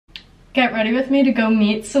get ready with me to go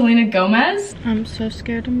meet Selena Gomez. I'm so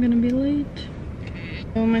scared I'm gonna be late.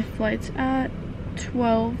 So my flight's at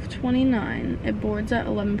 12:29. It boards at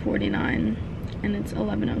 11:49 and it's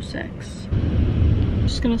 11:06.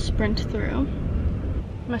 Just gonna sprint through.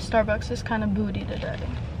 My Starbucks is kind of booty today.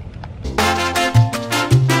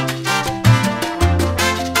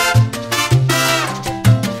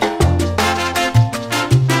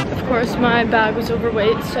 Of course, my bag was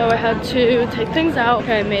overweight, so I had to take things out.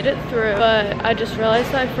 Okay, I made it through, but I just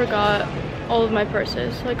realized I forgot all of my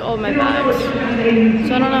purses, like all of my bags.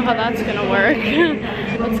 So I don't know how that's gonna work.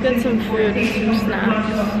 Let's get some food and some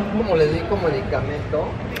snacks.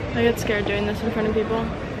 I get scared doing this in front of people.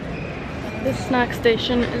 This snack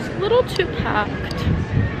station is a little too packed,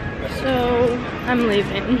 so I'm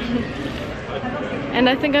leaving. And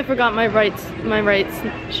I think I forgot my right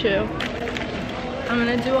shoe. I'm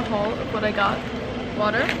gonna do a haul of what I got.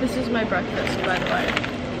 Water. This is my breakfast, by the way.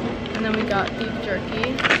 And then we got beef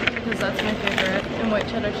jerky, because that's my favorite, and white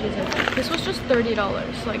cheddar cheese. This was just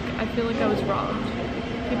 $30. Like, I feel like I was robbed.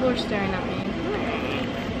 People are staring at me.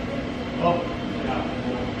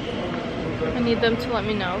 I need them to let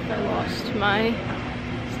me know if I lost my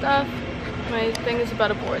stuff. My thing is about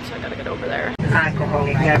to board, so I gotta get over there.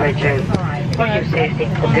 Alcoholic beverages. For your safety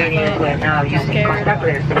and convenience, we are now using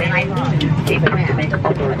contactless payment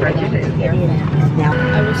over purchases.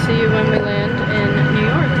 I will see you when we land in New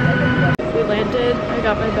York. We landed, I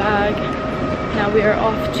got my bag. Now we are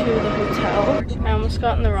off to the hotel. I almost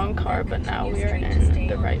got in the wrong car, but now we are in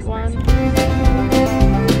the right one.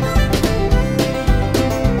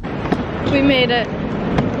 We made it.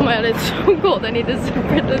 Oh my god, it's so cold. I need to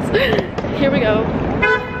separate this. Here we go.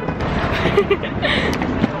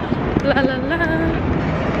 La la la.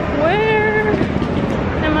 Where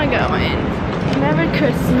am I going? Merry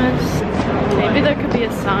Christmas. Maybe there could be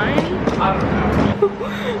a sign.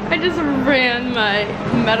 I just ran my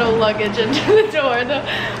metal luggage into the door. The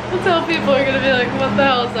hotel people are gonna be like, what the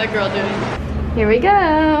hell is that girl doing? Here we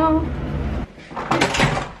go.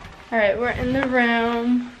 Alright, we're in the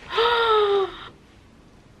room.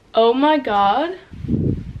 Oh my god.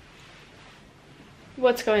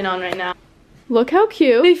 What's going on right now? Look how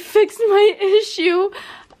cute. They fixed my issue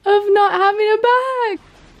of not having a bag.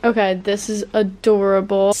 Okay, this is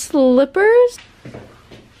adorable. Slippers?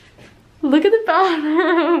 Look at the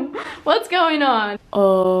bathroom. What's going on?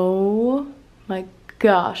 Oh my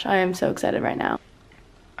gosh, I am so excited right now.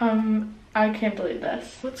 I can't believe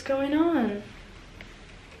this. What's going on?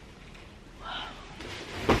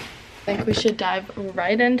 I think we should dive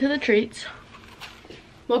right into the treats.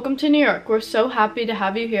 Welcome to New York. We're so happy to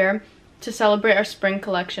have you here to celebrate our spring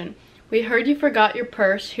collection. We heard you forgot your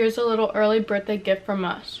purse. Here's a little early birthday gift from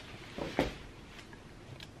us.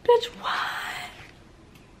 Bitch, what?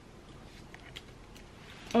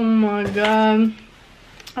 Oh my god.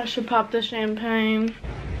 I should pop the champagne.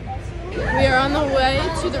 We are on the way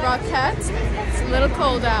to the Rockettes. It's a little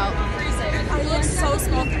cold out. I look so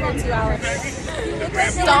small for 2 hours.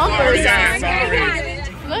 Stompers out.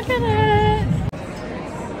 Look at it.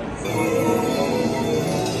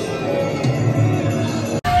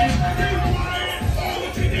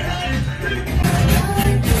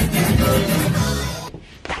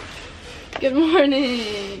 Good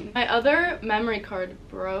morning. My other memory card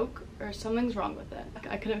broke, or something's wrong with it.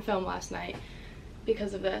 I couldn't film last night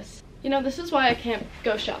because of this. You know, this is why I can't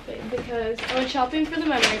go shopping, because I went shopping for the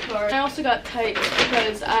memory card. I also got tights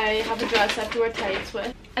because I have a dress I have to wear tights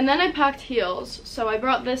with. And then I packed heels, so I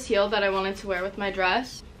brought this heel that I wanted to wear with my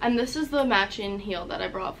dress, and this is the matching heel that I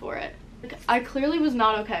brought for it. Like, I clearly was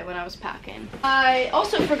not okay when I was packing. I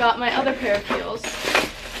also forgot my other pair of heels.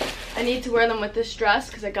 I need to wear them with this dress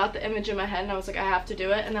because I got the image in my head and I was like, I have to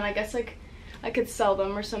do it. And then I guess like I could sell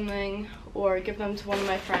them or something, or give them to one of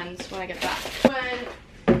my friends when I get back.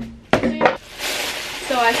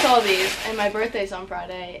 So I saw these, and my birthday's on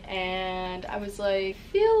Friday, and I was like,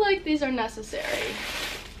 I feel like these are necessary.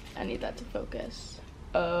 I need that to focus.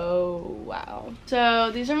 Oh, wow.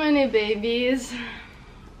 So these are my new babies,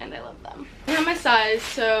 and I love them. I have my size,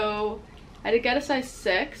 so I did get a size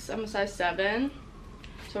 6. I'm a size 7.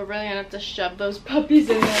 So we're really gonna have to shove those puppies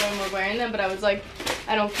in there when we're wearing them, but I was like,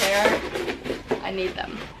 I don't care. I need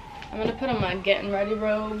them. I'm gonna put on my getting ready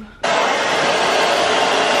robe.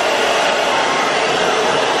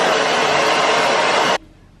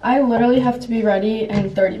 I literally have to be ready in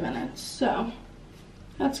 30 minutes, so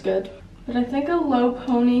that's good. But I think a low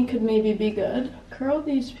pony could maybe be good. Curl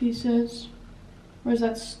these pieces, or is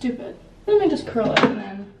that stupid? Let me just curl it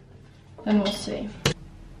and then we'll see.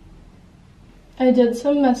 I did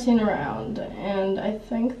some messing around and I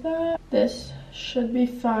think that this should be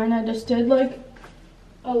fine. I just did like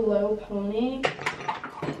a low pony.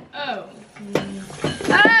 Oh.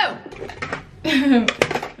 Oh!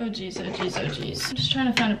 Oh geez, oh geez, oh geez. I'm just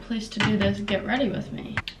trying to find a place to do this. Get ready with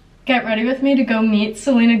me. Get ready with me to go meet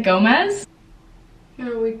Selena Gomez.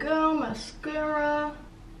 Here we go, mascara.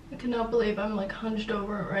 I cannot believe I'm like hunched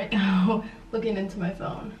over it right now, looking into my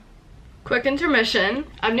phone. Quick intermission.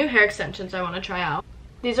 I have new hair extensions I want to try out.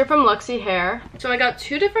 These are from Luxie Hair. So I got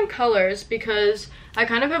 2 different colors because I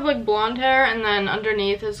kind of have like blonde hair and then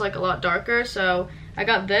underneath is like a lot darker. So I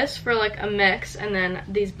got this for like a mix and then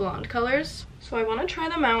these blonde colors. So I want to try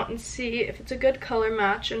them out and see if it's a good color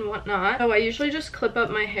match and whatnot. So I usually just clip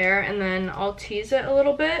up my hair and then I'll tease it a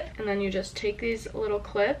little bit. And then you just take these little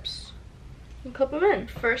clips and clip them in.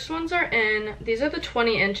 First ones are in. These are the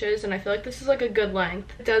 20 inches and I feel like this is like a good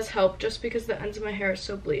length. It does help just because the ends of my hair is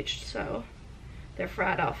so bleached. So they're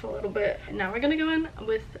fried off a little bit. And now we're gonna go in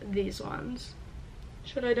with these ones.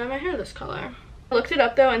 Should I dye my hair this color? I looked it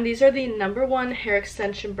up though, and these are the #1 hair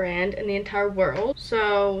extension brand in the entire world.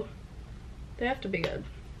 So they have to be good.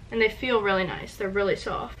 And they feel really nice. They're really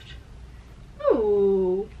soft.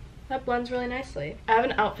 Ooh, that blends really nicely. I have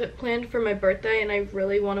an outfit planned for my birthday and I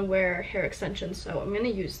really want to wear hair extensions, so I'm gonna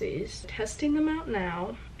use these. Testing them out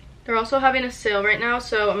now. They're also having a sale right now,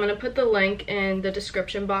 so I'm gonna put the link in the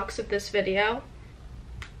description box of this video.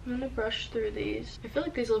 I'm gonna brush through these. I feel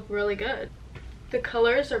like these look really good. The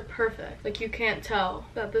colors are perfect. Like you can't tell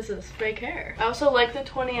that this is fake hair. I also like the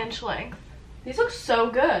 20-inch length. These look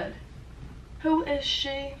so good. Who is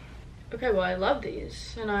she? Okay, well I love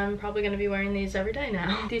these and I'm probably gonna be wearing these every day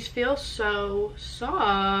now. These feel so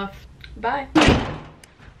soft. Bye.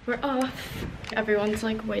 We're off. Everyone's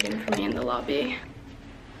like waiting for me in the lobby.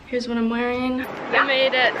 Here's what I'm wearing. I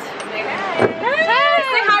made it. Say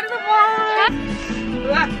hi to the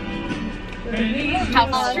vlog.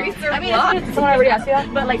 How streets are vlogged. Someone already asked you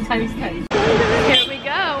that, but like times 10. Here we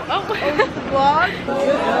go. Oh, vlog.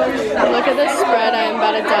 Look at this spread. I am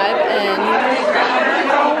about to dive in.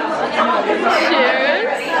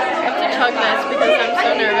 Cheers. I have to chug this because I'm so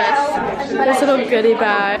nervous. This little goodie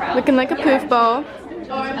bag, looking like a poof ball.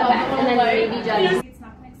 And then baby jelly. It's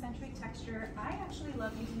not an eccentric texture. I actually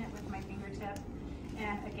love using it with my fingertip.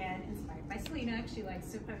 And again, inspired by Selena. She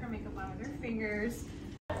likes to put her makeup on with her fingers.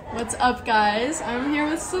 What's up, guys? I'm here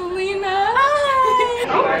with Selena.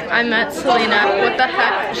 Hi! I met Selena. What the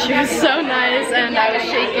heck? She was so nice and I was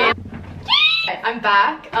shaking. I'm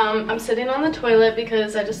back. I'm sitting on the toilet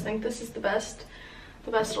because I just think this is the best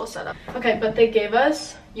little setup. Okay, but they gave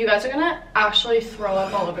us, you guys are gonna actually throw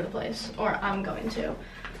up all over the place, or I'm going to.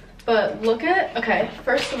 But look at, okay,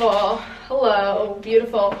 first of all, hello,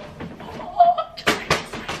 beautiful.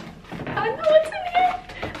 I know what's in here.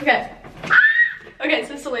 Okay. Okay,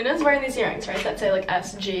 so Selena's wearing these earrings, right, that say like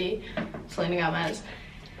SG, Selena Gomez.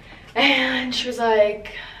 And she was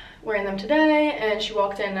like wearing them today, and she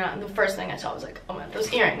walked in and the first thing I saw was like, oh man,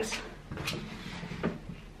 those earrings.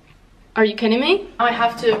 Are you kidding me? I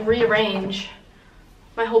have to rearrange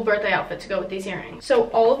my whole birthday outfit to go with these earrings. So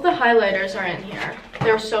all of the highlighters are in here.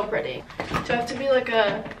 They're so pretty. Do I have to be like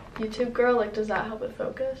a YouTube girl? Like, does that help it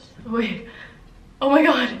focus? Wait, oh my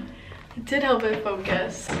God. It did help it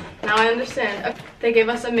focus. Now I understand. Okay. They gave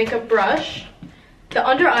us a makeup brush. The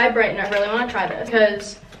under eye brightener, I really want to try this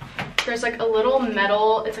because there's like a little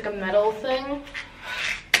metal, it's like a metal thing.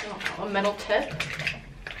 I don't know, a metal tip.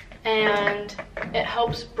 And it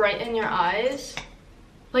helps brighten your eyes.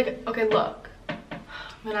 Like, okay, look. I'm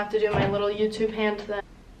gonna have to do my little YouTube hand thing.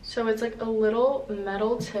 So it's like a little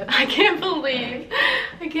metal tip. I can't believe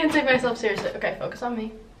I can't take myself seriously. Okay, focus on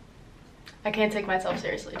me. I can't take myself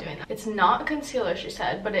seriously doing that. It's not a concealer, she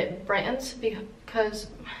said, but it brightens because,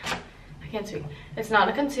 I can't speak. It's not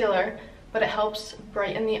a concealer, but it helps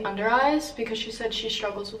brighten the under eyes because she said she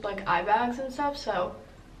struggles with like eye bags and stuff. So,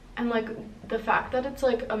 and like the fact that it's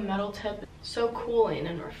like a metal tip, so cooling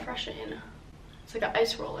and refreshing. It's like an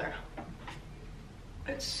ice roller.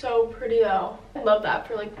 It's so pretty though. I love that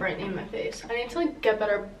for like brightening my face. I need to like get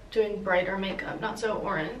better doing brighter makeup, not so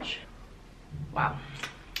orange. Wow.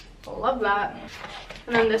 Love that.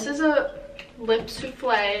 And then this is a lip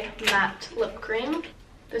souffle matte lip cream.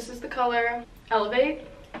 This is the color Elevate.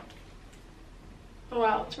 Oh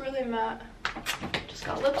wow, it's really matte. Just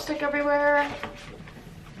got lipstick everywhere.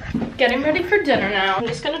 Getting ready for dinner now. I'm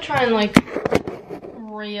just gonna try and like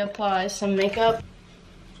reapply some makeup.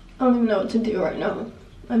 I don't even know what to do right now.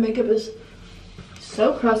 My makeup is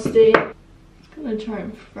so crusty. I'm gonna try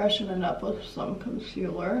and freshen it up with some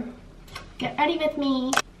concealer. Get ready with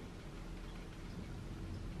me.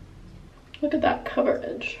 Look at that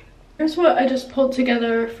coverage. Here's what I just pulled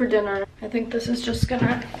together for dinner. I think this is just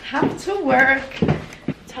gonna have to work.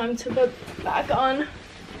 Time to put back on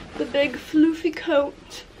the big floofy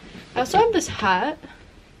coat. I also have this hat.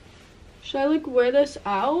 Should I like wear this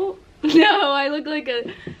out? No, I look like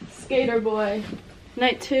a skater boy.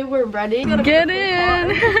 Night 2, we're ready. Get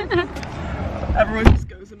in! Everyone just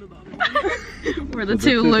goes into the other one. We're the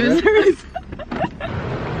 2 losers.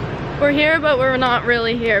 We're here, but we're not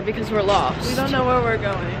really here because we're lost. We don't know where we're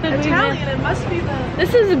going. Italian, it must be the...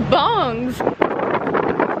 This is Bongs.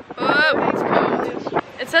 Oh, it's cold.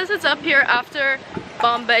 It says it's up here after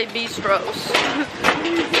Bombay Bistros.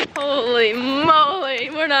 Holy moly,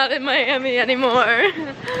 we're not in Miami anymore.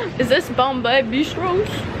 Is this Bombay Bistros?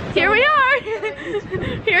 Here we are.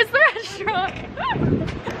 Here's the restaurant.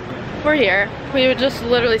 We're here. We were just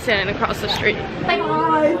literally standing across the street. Look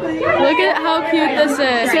at how cute this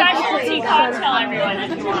is. Specialty cocktail, everyone,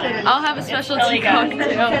 if you want. I'll have a specialty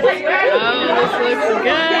cocktail. Oh, this looks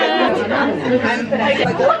good.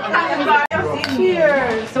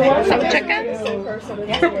 Cheers. Some chicken?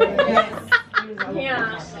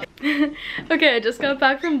 Okay, I just got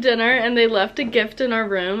back from dinner and they left a gift in our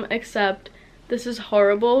room, except this is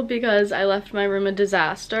horrible because I left my room a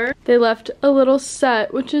disaster. They left a little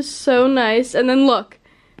set, which is so nice. And then look,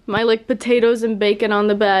 my like potatoes and bacon on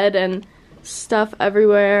the bed and stuff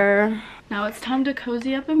everywhere. Now it's time to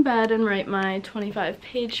cozy up in bed and write my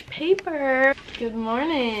 25-page paper. Good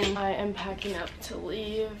morning. I am packing up to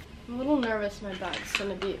leave. I'm a little nervous my bag's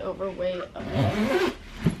gonna be overweight.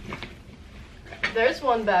 There's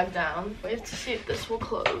one bag down. We have to see if this will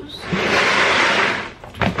close.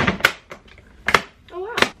 Oh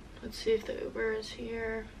wow. Let's see if the Uber is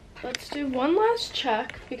here. Let's do one last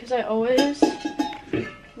check because I always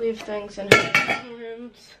leave things in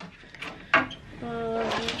rooms.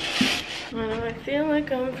 I feel like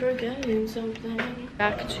I'm forgetting something.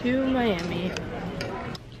 Back to Miami.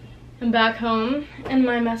 I'm back home in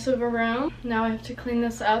my mess of a room. Now I have to clean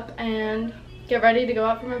this up and get ready to go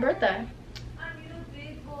out for my birthday. I'm your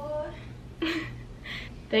big boy.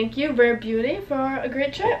 Thank you, Rare Beauty, for a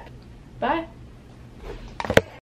great trip. Bye.